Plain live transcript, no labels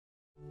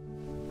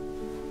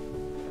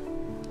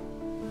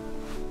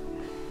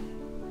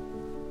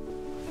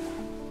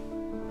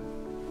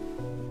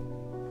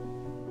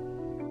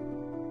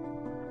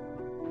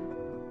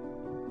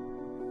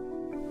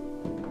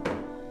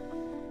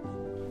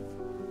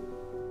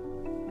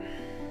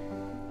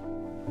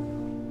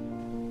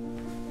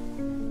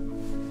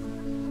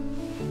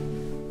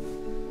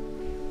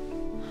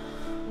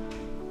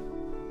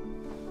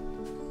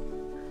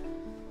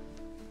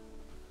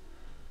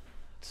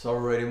It's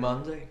already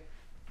Monday.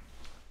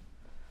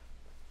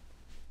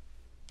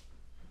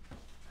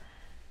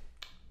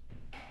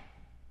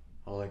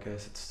 Well, I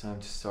guess it's time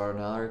to start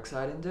another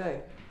exciting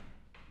day.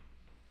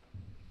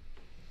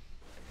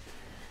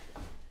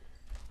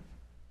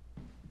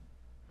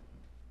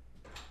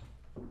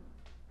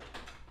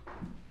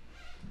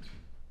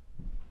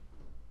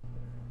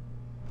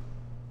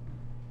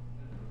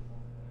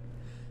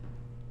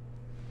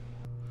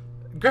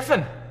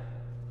 Griffin!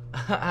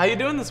 How you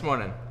doing this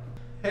morning?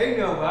 Hey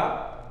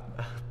Nova!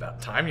 About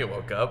time you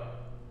woke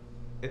up.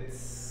 It's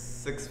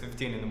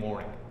 6:15 in the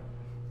morning.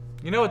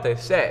 You know what they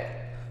say.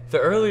 The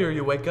earlier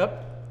you wake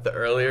up, the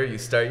earlier you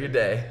start your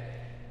day.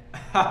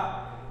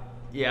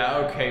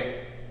 Yeah,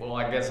 okay. Well,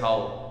 I guess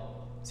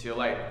I'll see you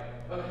later.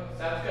 Okay,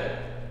 sounds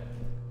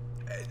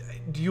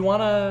good. Do you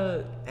want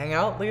to hang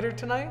out later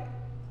tonight?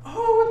 Oh,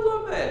 I would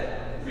love it.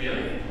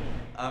 Really?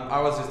 I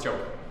was just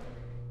joking.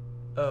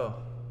 Oh.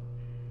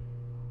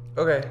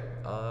 Okay,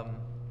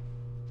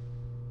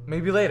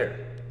 maybe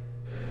later.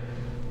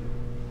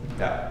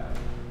 Yeah.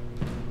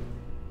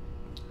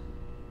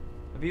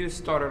 Have you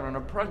started on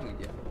a project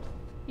yet?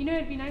 You know,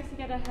 it'd be nice to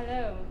get a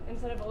hello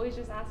instead of always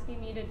just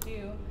asking me to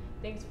do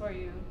things for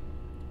you.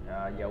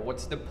 Yeah,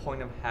 what's the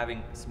point of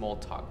having small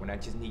talk when I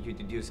just need you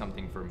to do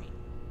something for me?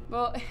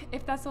 Well,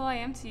 if that's all I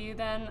am to you,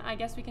 then I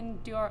guess we can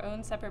do our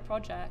own separate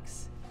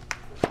projects.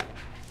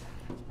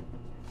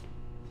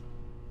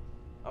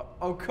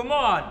 Oh, come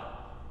on!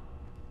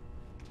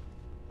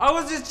 I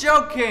was just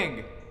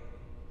joking!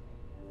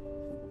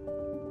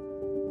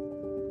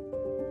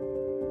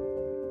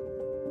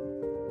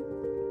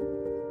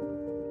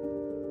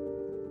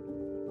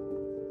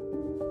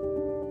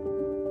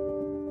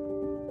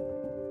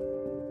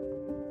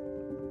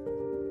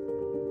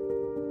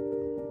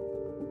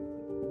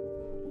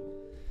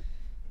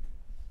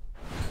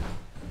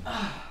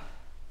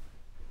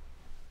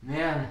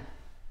 Man,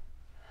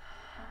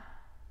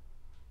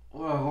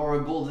 what a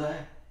horrible day.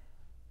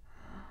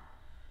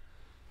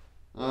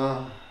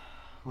 Well,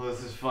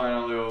 this is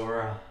finally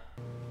over.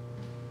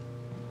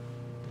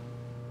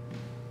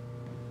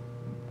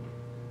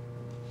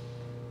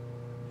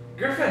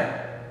 Griffin!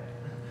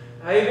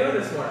 How you doing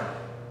this morning?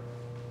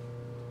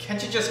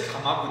 Can't you just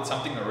come up with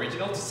something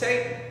original to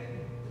say?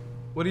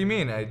 What do you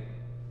mean? I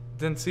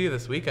didn't see you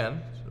this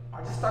weekend.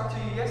 I just talked to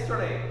you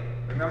yesterday.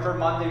 Remember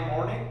Monday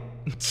morning?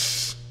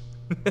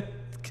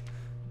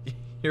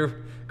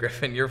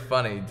 Griffin, you're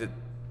funny.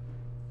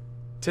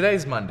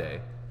 Today's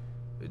Monday.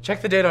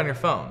 Check the date on your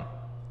phone.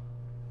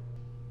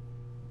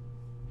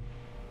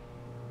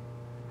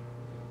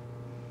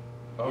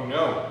 Oh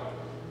no.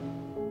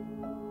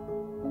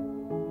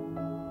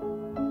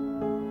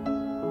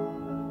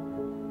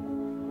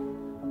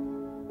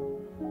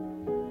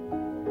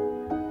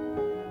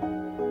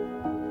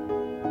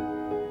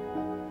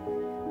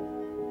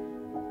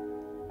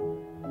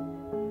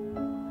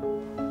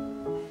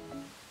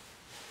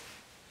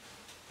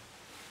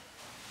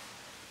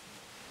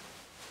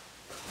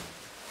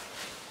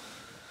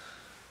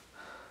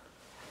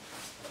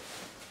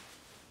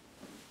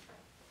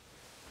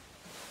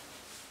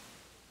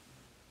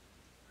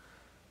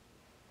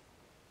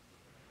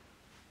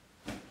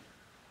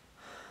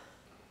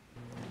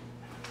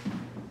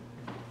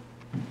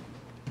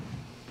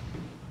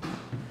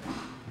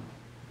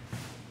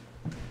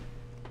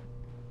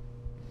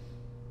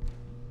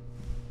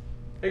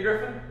 Hey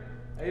Griffin,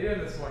 how you doing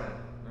this morning?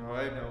 Oh,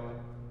 I know.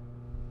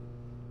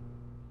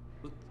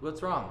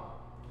 What's wrong?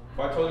 If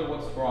I told you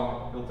what's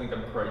wrong, you'll think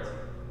I'm crazy.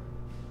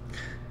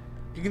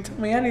 You can tell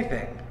me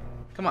anything.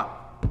 Come on,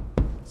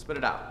 spit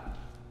it out.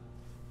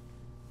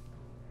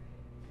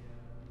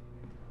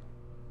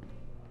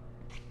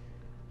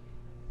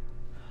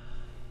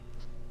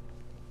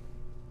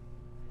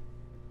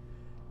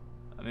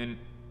 I mean,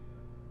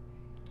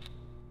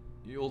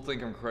 you'll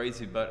think I'm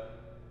crazy, but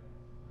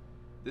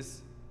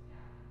this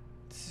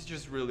is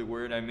just really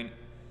weird. I mean,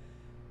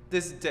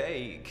 this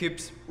day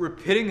keeps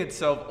repeating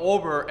itself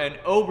over and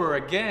over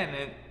again,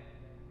 and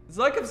it's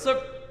like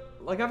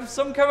I've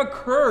some kind of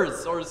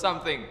curse or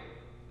something.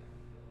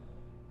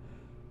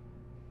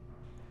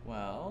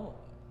 Well,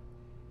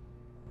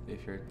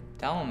 if you're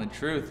telling the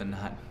truth and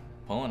not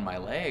pulling my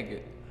leg,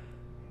 it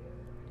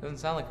doesn't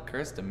sound like a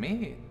curse to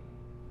me.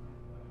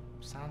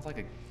 It sounds like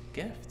a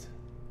gift.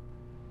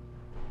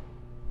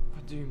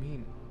 What do you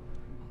mean?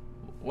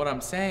 What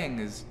I'm saying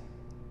is,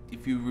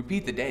 if you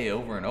repeat the day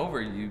over and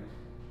over, you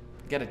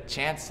get a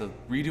chance to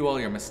redo all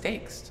your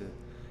mistakes, to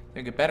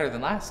make it better than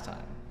last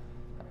time.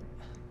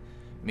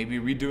 Maybe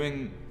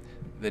redoing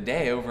the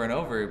day over and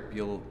over,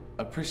 you'll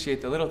appreciate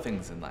the little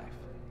things in life.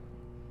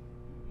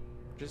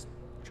 Just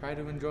try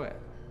to enjoy it.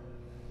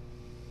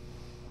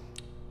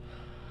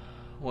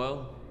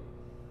 Well,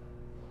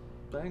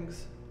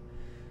 thanks.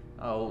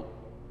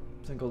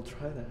 Think I'll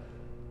try that.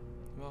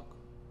 You're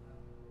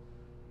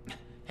welcome.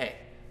 Hey,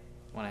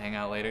 want to hang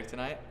out later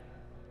tonight?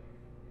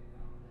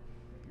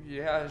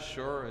 Yeah,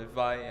 sure. If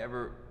I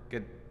ever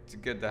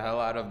get the hell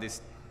out of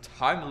this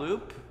time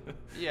loop,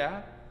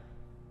 yeah,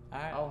 All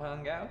right. I'll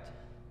hang out.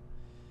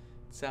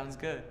 Sounds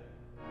good.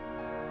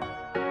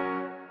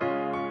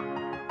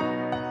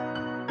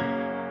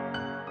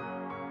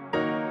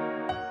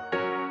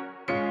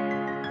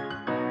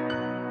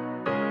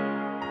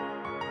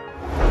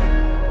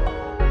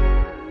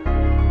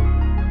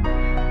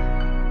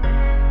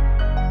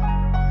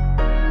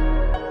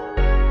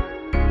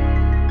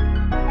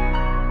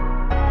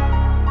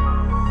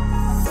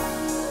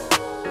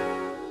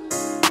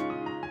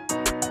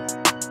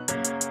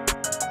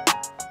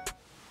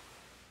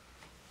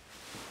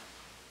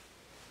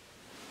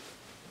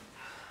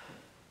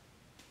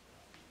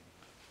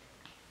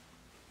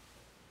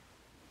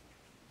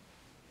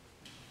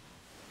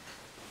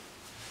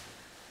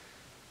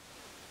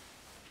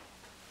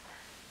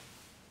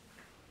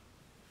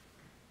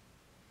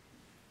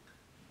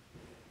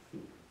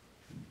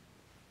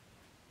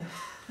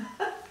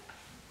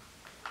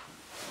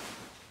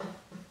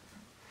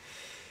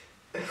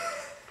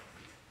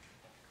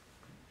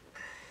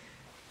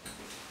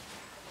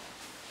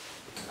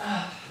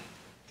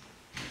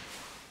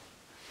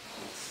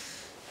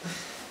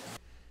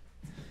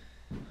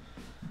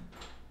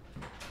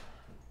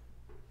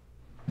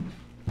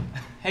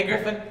 Hey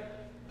Griffin,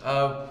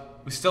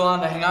 we still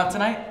on to hang out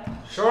tonight?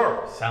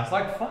 Sure, sounds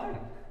like fun.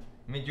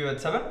 Meet you at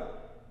 7?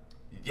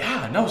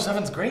 Yeah, no,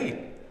 7's great.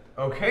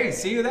 Okay,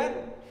 see you then.